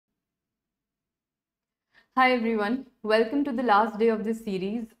Hi everyone, welcome to the last day of this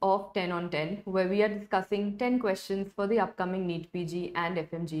series of 10 on 10 where we are discussing 10 questions for the upcoming NEET PG and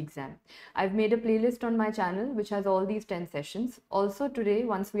FMG exam. I've made a playlist on my channel which has all these 10 sessions. Also today,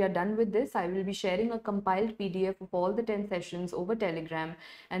 once we are done with this, I will be sharing a compiled PDF of all the 10 sessions over Telegram,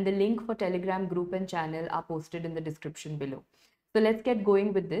 and the link for Telegram group and channel are posted in the description below. So let's get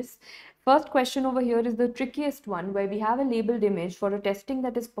going with this. First question over here is the trickiest one, where we have a labeled image for a testing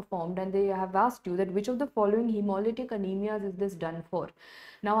that is performed, and they have asked you that which of the following hemolytic anemias is this done for.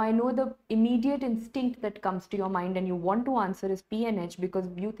 Now I know the immediate instinct that comes to your mind and you want to answer is PNH, because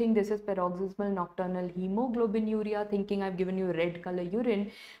you think this is paroxysmal nocturnal hemoglobinuria, thinking I've given you red color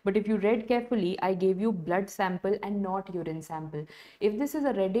urine. But if you read carefully, I gave you blood sample and not urine sample. If this is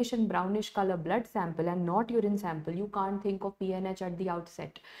a reddish and brownish color blood sample and not urine sample, you can't think of PNH at the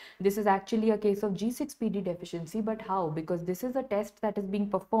outset. This is actually a case of G6PD deficiency. But how? Because this is a test that is being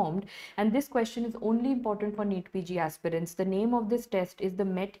performed, and this question is only important for NEET PG aspirants. The name of this test is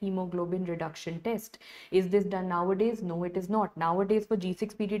the MET hemoglobin reduction test. Is this done nowadays? No, it is not. Nowadays for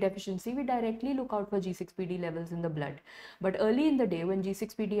G6PD deficiency, we directly look out for G6PD levels in the blood. But early in the day, when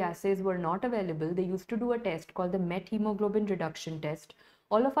G6PD assays were not available, they used to do a test called the MET hemoglobin reduction test.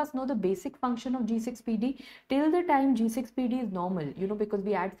 All of us know the basic function of G6PD till the time G6PD is normal, because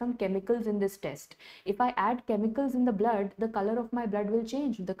we add some chemicals in this test. If I add chemicals in the blood, the color of my blood will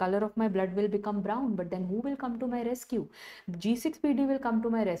change. The color of my blood will become brown. But then who will come to my rescue? G6PD will come to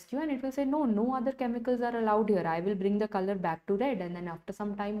my rescue, and it will say, no, no other chemicals are allowed here. I will bring the color back to red. And then after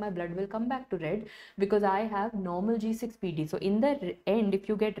some time, my blood will come back to red because I have normal G6PD. So in the end, if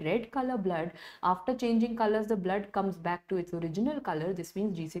you get red color blood, after changing colors, the blood comes back to its original color. This means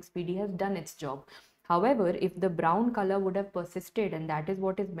G6PD has done its job. However, if the brown color would have persisted, and that is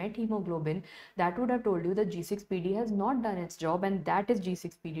what is MET hemoglobin, that would have told you that G6PD has not done its job, and that is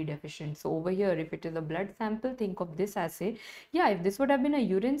G6PD deficient. So over here, if it is a blood sample, think of this assay. Yeah, if this would have been a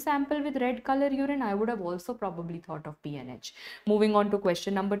urine sample with red color urine, I would have also probably thought of PNH. Moving on to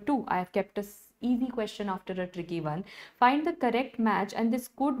question number 2, I have kept a easy question after a tricky one. Find the correct match, and this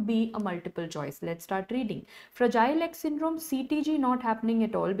could be a multiple choice. Let's start reading. Fragile X syndrome, CTG not happening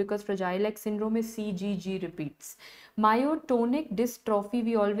at all, because Fragile X syndrome is CGG repeats. Myotonic dystrophy,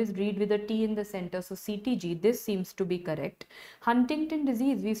 we always read with a T in the center, so CTG, this seems to be correct. Huntington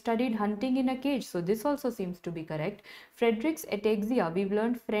disease, we studied hunting in a cage, so this also seems to be correct. Friedreich's ataxia, we've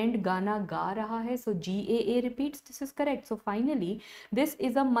learned friend Gana ga raha hai, so GAA repeats, this is correct. So finally, this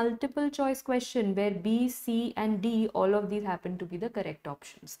is a multiple choice question where B, C and D, all of these happen to be the correct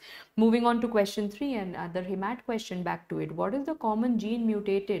options. Moving on to question 3, another hemat question, back to it. What is the common gene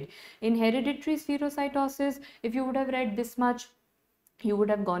mutated in hereditary spherocytosis? If you would have read this much, you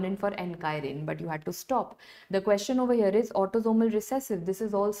would have gone in for N-chirin, but you had to stop. The question over here is autosomal recessive. This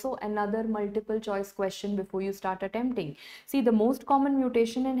is also another multiple choice question before you start attempting. See, the most common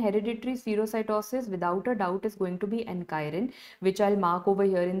mutation in hereditary spherocytosis without a doubt is going to be N-chirin, which I'll mark over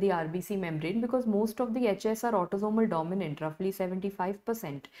here in the RBC membrane, because most of the HS are autosomal dominant, roughly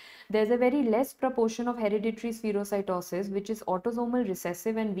 75%. There's a very less proportion of hereditary spherocytosis which is autosomal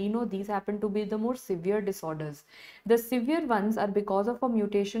recessive, and we know these happen to be the more severe disorders. The severe ones are because of a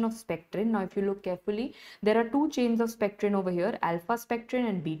mutation of spectrin. Now, if you look carefully, there are two chains of spectrin over here, alpha spectrin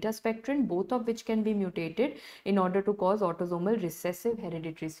and beta spectrin, both of which can be mutated in order to cause autosomal recessive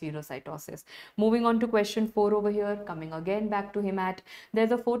hereditary spherocytosis. Moving on to question 4 over here, coming again back to hemat.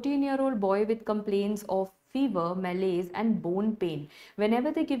 There's a 14-year-old boy with complaints of fever, malaise and bone pain. Whenever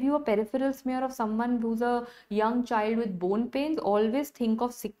they give you a peripheral smear of someone who's a young child with bone pains, always think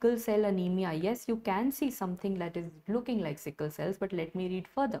of sickle cell anemia. Yes, you can see something that is looking like sickle cells, but let me read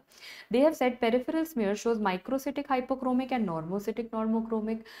further. They have said peripheral smear shows microcytic hypochromic and normocytic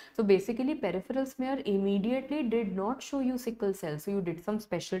normochromic. So basically, peripheral smear immediately did not show you sickle cells. So you did some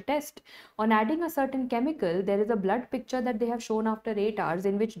special test. On adding a certain chemical, there is a blood picture that they have shown after 8 hours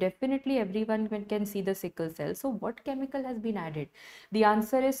in which definitely everyone can see the sickle cell. So what chemical has been added? The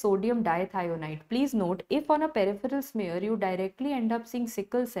answer is sodium diethionate. Please note, if on a peripheral smear you directly end up seeing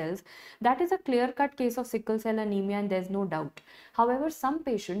sickle cells, that is a clear-cut case of sickle cell anemia, and there's no doubt. However, some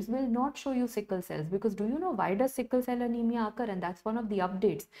patients will not show you sickle cells, because do you know why does sickle cell anemia occur? And that's one of the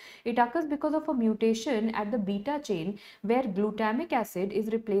updates. It occurs because of a mutation at the beta chain where glutamic acid is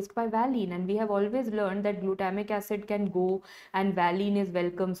replaced by valine, and we have always learned that glutamic acid can go and valine is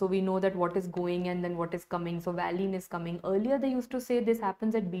welcome. So we know that what is going and then what is coming, so valine is coming. Earlier they used to say this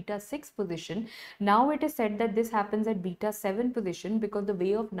happens at beta 6 position. Now it is said that this happens at beta 7 position because the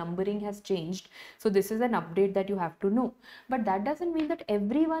way of numbering has changed. So this is an update that you have to know. But that doesn't mean that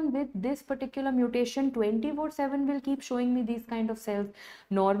everyone with this particular mutation 24/7 will keep showing me these kind of cells.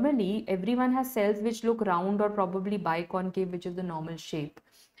 Normally everyone has cells which look round or probably biconcave, which is the normal shape.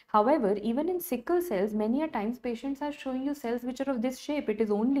 However, even in sickle cells, many a times patients are showing you cells which are of this shape. It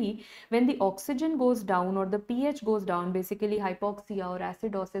is only when the oxygen goes down or the pH goes down, basically hypoxia or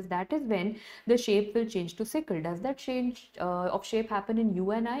acidosis, that is when the shape will change to sickle. Does that change of shape happen in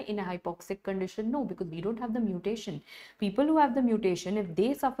you and I in a hypoxic condition? No, because we don't have the mutation. People who have the mutation, if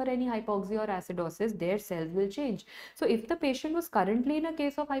they suffer any hypoxia or acidosis, their cells will change. So if the patient was currently in a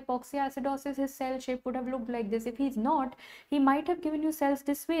case of hypoxia acidosis, his cell shape would have looked like this. If he's not, he might have given you cells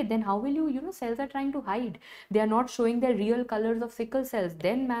this way. Then how will you cells are trying to hide. They are not showing their real colors of sickle cells.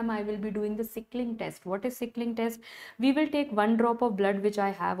 Then ma'am, I will be doing the sickling test. What is sickling test? We will take 1 drop of blood, which I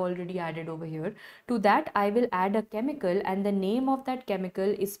have already added over here. To that, I will add a chemical, and the name of that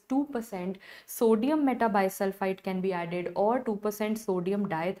chemical is 2% sodium metabisulfite can be added, or 2% sodium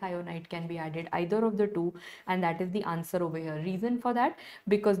diethionate can be added, either of the two, and that is the answer over here. Reason for that,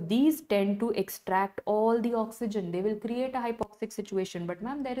 because these tend to extract all the oxygen. They will create a hypoxic situation. But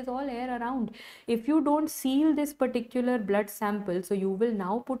ma'am, there is all air around. If you don't seal this particular blood sample, so you will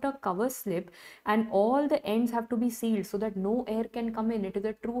now put a cover slip and all the ends have to be sealed so that no air can come in. It is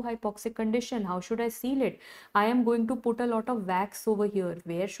a true hypoxic condition. How should I seal it? I am going to put a lot of wax over here.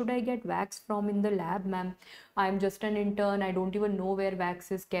 Where should I get wax from in the lab, ma'am? I'm just an intern. I don't even know where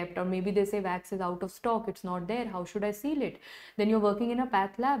wax is kept. Or maybe they say wax is out of stock. It's not there. How should I seal it? Then you're working in a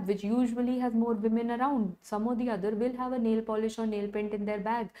path lab, which usually has more women around. Some or the other will have a nail polish or nail paint in their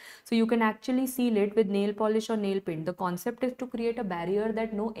bag. So you can actually seal it with nail polish or nail paint. The concept is to create a barrier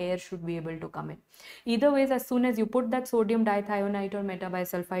that no air should be able to come in. Either ways, as soon as you put that sodium dithionite or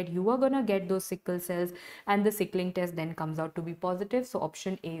metabisulfite, you are going to get those sickle cells, and the sickling test then comes out to be positive. So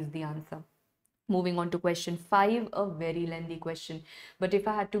option A is the answer. Moving on to question 5, a very lengthy question. But if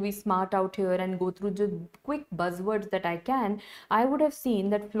I had to be smart out here and go through the quick buzzwords that I can, I would have seen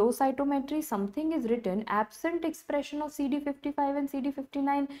that flow cytometry, something is written, absent expression of CD55 and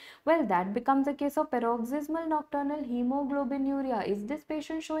CD59. Well, that becomes a case of paroxysmal nocturnal hemoglobinuria. Is this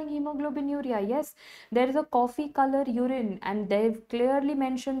patient showing hemoglobinuria? Yes, there is a coffee color urine, and they've clearly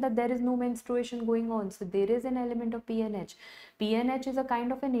mentioned that there is no menstruation going on. So there is an element of PNH. PNH is a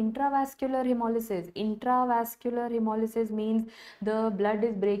kind of an intravascular hemolysis. Intravascular hemolysis means the blood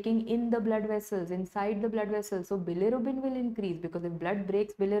is breaking in the blood vessels, inside the blood vessels. So bilirubin will increase, because if blood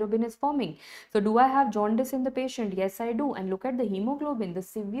breaks, bilirubin is forming. So do I have jaundice in the patient? Yes, I do. And look at the hemoglobin, the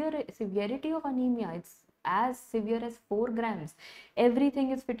severity of anemia. It's as severe as 4 grams.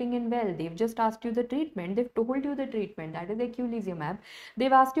 Everything is fitting in well. They've just asked you the treatment. They've told you the treatment. That is eculizumab.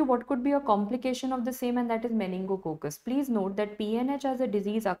 They've asked you what could be a complication of the same, and that is meningococcus. Please note that PNH as a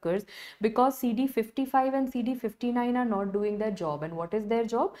disease occurs because CD55 and CD59 are not doing their job. And what is their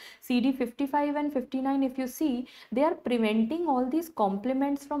job? CD55 and 59, if you see, they are preventing all these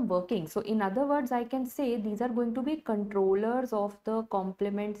complements from working. So in other words, I can say these are going to be controllers of the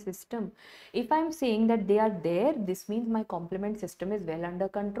complement system. If I'm saying that they are there, this means my complement system is well under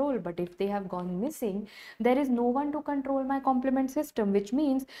control. But if they have gone missing, there is no one to control my complement system, which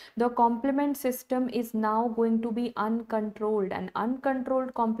means the complement system is now going to be uncontrolled. An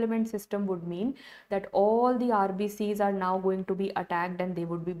uncontrolled complement system would mean that all the RBCs are now going to be attacked and they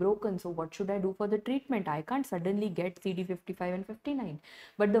would be broken. So what should I do for the treatment? I can't suddenly get CD55 and 59,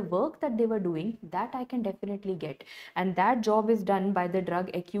 but the work that they were doing, that I can definitely get, and that job is done by the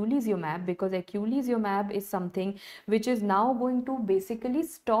drug eculizumab, because eculizumab is something which is now going to basically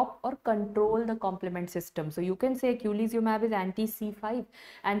stop or control the complement system. So you can say eculizumab is anti-C5,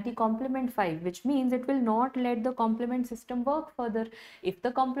 anti-complement 5, which means it will not let the complement system work further. If the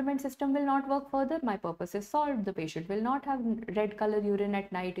complement system will not work further, my purpose is solved. The patient will not have red color urine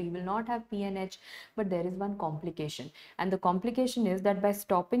at night, he will not have PNH. But there is one complication, and the complication is that by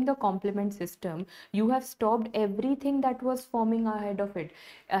stopping the complement system, you have stopped everything that was forming ahead of it.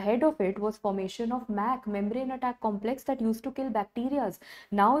 Ahead of it was formation of MAC, membrane attack complex, that used to kill bacteria.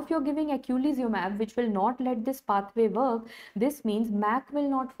 Now if you're giving eculizumab, which will not let this pathway work, this means MAC will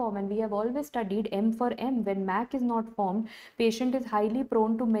not form. And we have always studied M for M. When MAC is not formed, patient is highly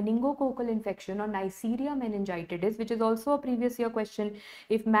prone to meningococcal infection or Neisseria meningitidis, which is also a previous year question.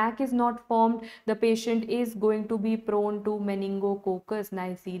 If MAC is not formed, the patient is going to be prone to meningococcus,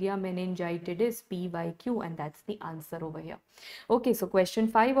 Neisseria meningitidis, PYQ, and that's the answer over here. Okay, so question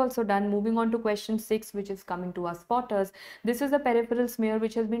 5 also done. Moving on to question 6. next, which is coming to our spotters. This is a peripheral smear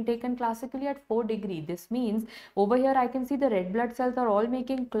which has been taken classically at 4 degree. This means over here I can see the red blood cells are all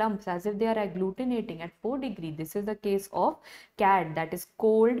making clumps as if they are agglutinating at 4 degree. This is the case of CAD, that is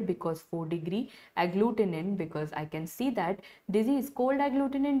cold because 4 degree, agglutinin because I can see that disease, cold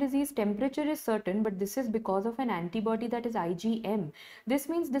agglutinin disease, temperature is certain, but this is because of an antibody, that is IgM. This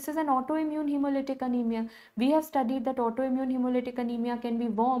means this is an autoimmune hemolytic anemia. We have studied that autoimmune hemolytic anemia can be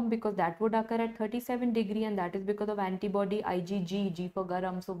warm because that would occur at 37 degree, and that is because of antibody IgG, G for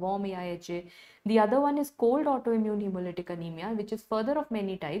garam, so warm AIHA. The other one is cold autoimmune hemolytic anemia, which is further of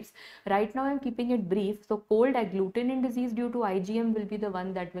many types. Right now I am keeping it brief. So cold agglutinin disease due to IgM will be the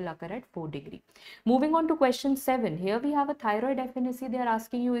one that will occur at 4 degree. Moving on to question 7. Here we have a thyroid efficacy. They are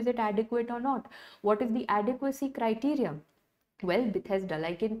asking you, is it adequate or not? What is the adequacy criteria? Well, Bethesda,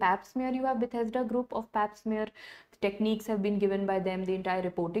 like in pap smear, you have Bethesda group of pap smear. Techniques have been given by them. The entire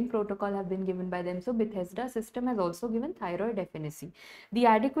reporting protocol have been given by them. So Bethesda system has also given thyroid efficacy. The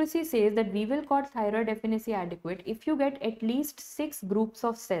adequacy says that we will call thyroid efficacy adequate if you get at least 6 groups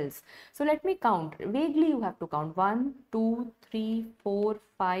of cells. So let me count. Vaguely you have to count 1, 2, 3, 4,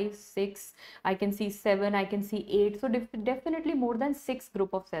 5, 6. I can see 7. I can see 8. So definitely more than 6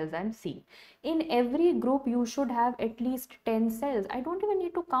 group of cells I am seeing. In every group you should have at least 10 cells. I don't even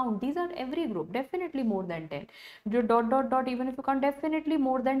need to count. These are every group. Definitely more than 10. Even if you count, definitely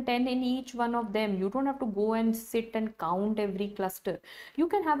more than 10 in each one of them. You don't have to go and sit and count every cluster. You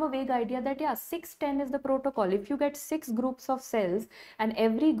can have a vague idea that yeah, 610 is the protocol. If you get 6 groups of cells and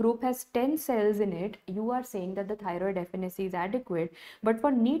every group has 10 cells in it, you are saying that the thyroid efficacy is adequate. But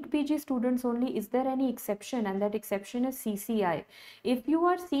for NEET PG students only, is there any exception? And that exception is CCI. If you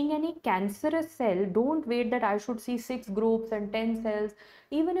are seeing any cancerous cell, don't wait that I should see 6 groups and 10 cells.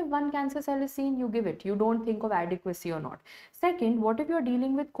 Even if one cancer cell is seen, you give it. You don't think of adequacy or not. Second, what if you're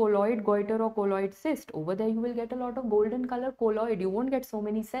dealing with colloid goiter or colloid cyst? Over there, you will get a lot of golden color colloid. You won't get so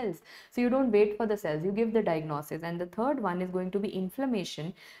many cells. So you don't wait for the cells. You give the diagnosis. And the third one is going to be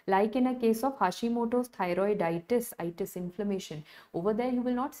inflammation. Like in a case of Hashimoto's thyroiditis, inflammation. Over there, you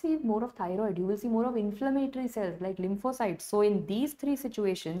will not see more of thyroid. You will see more of inflammatory cells like lymphocytes. So in these 3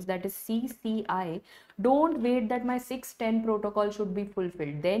 situations, that is CCI, don't wait that my 610 protocol should be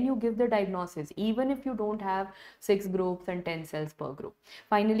fulfilled. Then you give the diagnosis, even if you don't have 6 groups and 10 cells per group.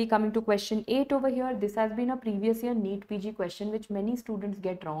 Finally, coming to question 8 over here, this has been a previous year NEET PG question which many students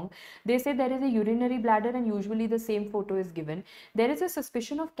get wrong. They say there is a urinary bladder and usually the same photo is given. There is a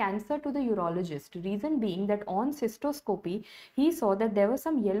suspicion of cancer to the urologist. Reason being that on cystoscopy, he saw that there were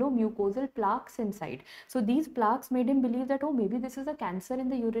some yellow mucosal plaques inside. So these plaques made him believe that, oh, maybe this is a cancer in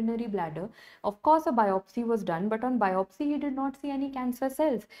the urinary bladder. Of course, a biopsy was done, but on biopsy, he did not see any cancer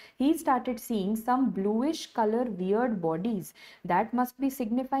cells. He started seeing some bluish color weird bodies. That must be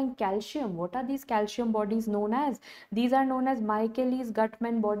signifying calcium. What are these calcium bodies known as? These are known as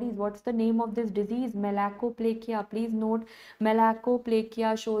Michaelis-Guttman bodies. What's the name of this disease? Malakoplakia. Please note,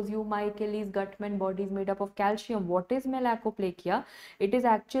 malakoplakia shows you Michaelis-Guttman bodies made up of calcium. What is malakoplakia? It is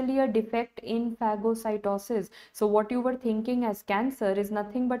actually a defect in phagocytosis. So what you were thinking as cancer is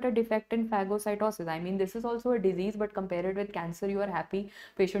nothing but a defect in phagocytosis. I mean, this is also a disease, but compare it with cancer, you are happy.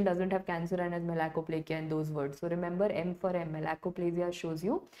 Patient doesn't have cancer and has malakoplakia in those words. So remember, M for M. Malakoplakia shows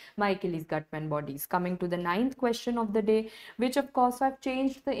you Michaelis-Guttman bodies. Coming to the 9th question of the day, which of course I've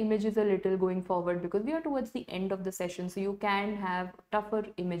changed the images a little going forward because we are towards the end of the session. So you can have tougher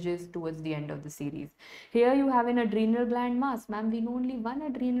images towards the end of the series. Here you have an adrenal gland mass. Ma'am, we know only one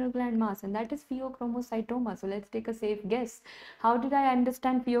adrenal gland mass, and that is pheochromocytoma. So let's take a safe guess. How did I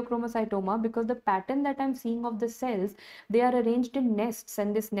understand pheochromocytoma? Because the pattern that I'm seeing of the cells, they are arranged in nests,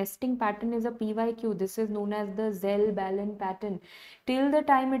 and this nesting pattern is a PYQ. This is known as the Zell-Ballen pattern. Till the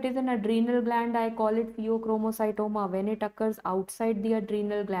time it is an adrenal gland, I call it pheochromocytoma. When it occurs outside the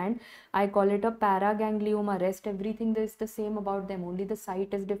adrenal gland, I call it a paraganglioma. Rest everything is the same about them, only the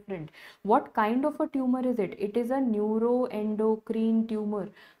site is different. What kind of a tumor is it? It is a neuroendocrine tumor.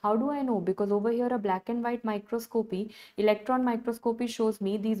 How do I know? Because over here a black and white microscopy, electron microscopy shows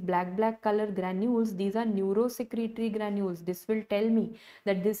me these black color granules. These are neurosecretory granules. This will tell me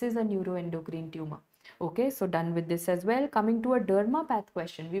that this is a neuroendocrine tumor. Okay, so done with this as well. Coming to a derma path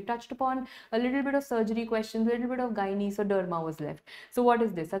question. We've touched upon a little bit of surgery questions, a little bit of gynae, so derma was left. So what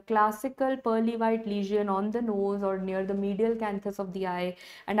is this? A classical pearly white lesion on the nose or near the medial canthus of the eye,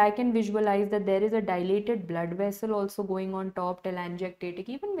 and I can visualize that there is a dilated blood vessel also going on top, telangiectatic,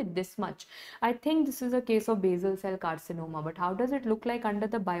 even with this much. I think this is a case of basal cell carcinoma, but how does it look like under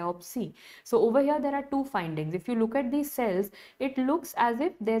the biopsy? So over here there are 2 findings. If you look at these cells, it looks as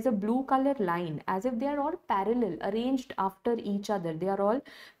if there's a blue color line, as if they are all parallel, arranged after each other. They are all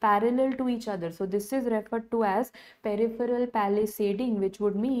parallel to each other. So this is referred to as peripheral palisading, which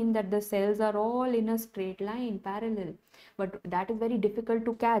would mean that the cells are all in a straight line, parallel. But that is very difficult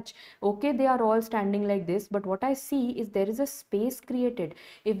to catch. Okay, they are all standing like this, but what I see is there is a space created.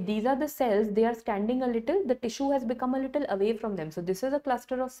 If these are the cells, they are standing a little, the tissue has become a little away from them. So this is a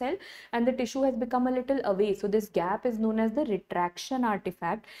cluster of cell and the tissue has become a little away. So this gap is known as the retraction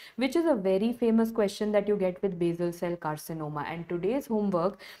artifact, which is a very famous question that you get with basal cell carcinoma. And today's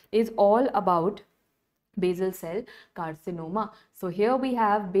homework is all about basal cell carcinoma. So here we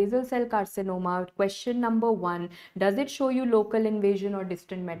have basal cell carcinoma. Question number 1, does it show you local invasion or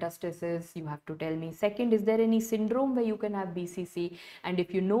distant metastasis? You have to tell me. Second, is there any syndrome where you can have BCC? And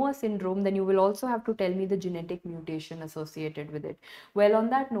if you know a syndrome, then you will also have to tell me the genetic mutation associated with it. Well, on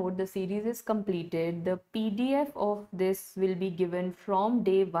that note, the series is completed. The PDF of this will be given from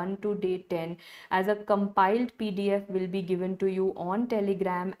day 1 to day 10 as a compiled PDF, will be given to you on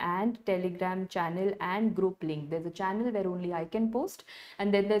Telegram and Telegram channel and group link. There's a channel where only I can post,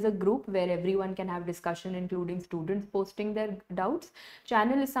 and then there's a group where everyone can have discussion, including students posting their doubts.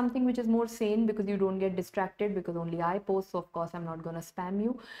 Channel is something which is more sane because you don't get distracted, because only I post, so of course I'm not going to spam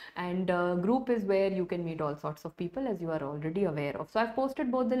you. And group is where you can meet all sorts of people, as you are already aware of. So I've posted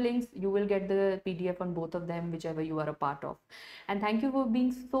both the links. You will get the PDF on both of them, whichever you are a part of. And thank you for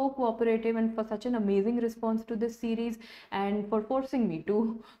being so cooperative and for such an amazing response to this series, and for forcing me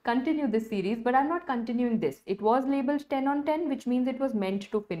to continue this series. But I'm not continuing this. It was labeled 10 on 10, which means it was meant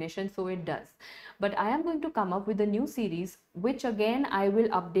to finish, and so it does. But I am going to come up with a new series, which again I will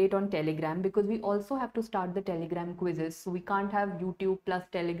update on Telegram, because we also have to start the Telegram quizzes. So we can't have YouTube plus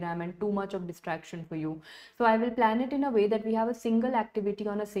Telegram and too much of distraction for you. So I will plan it in a way that we have a single activity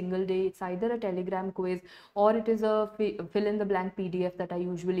on a single day. It's either a Telegram quiz, or it is a fill in the blank PDF that I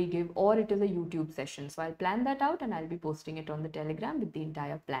usually give, or it is a YouTube session. So I'll plan that out and I'll be posting it on the Telegram with the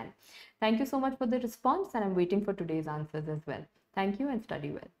entire plan. Thank you so much for the response, and I'm waiting for today's answers as well. Thank you and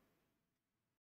study well.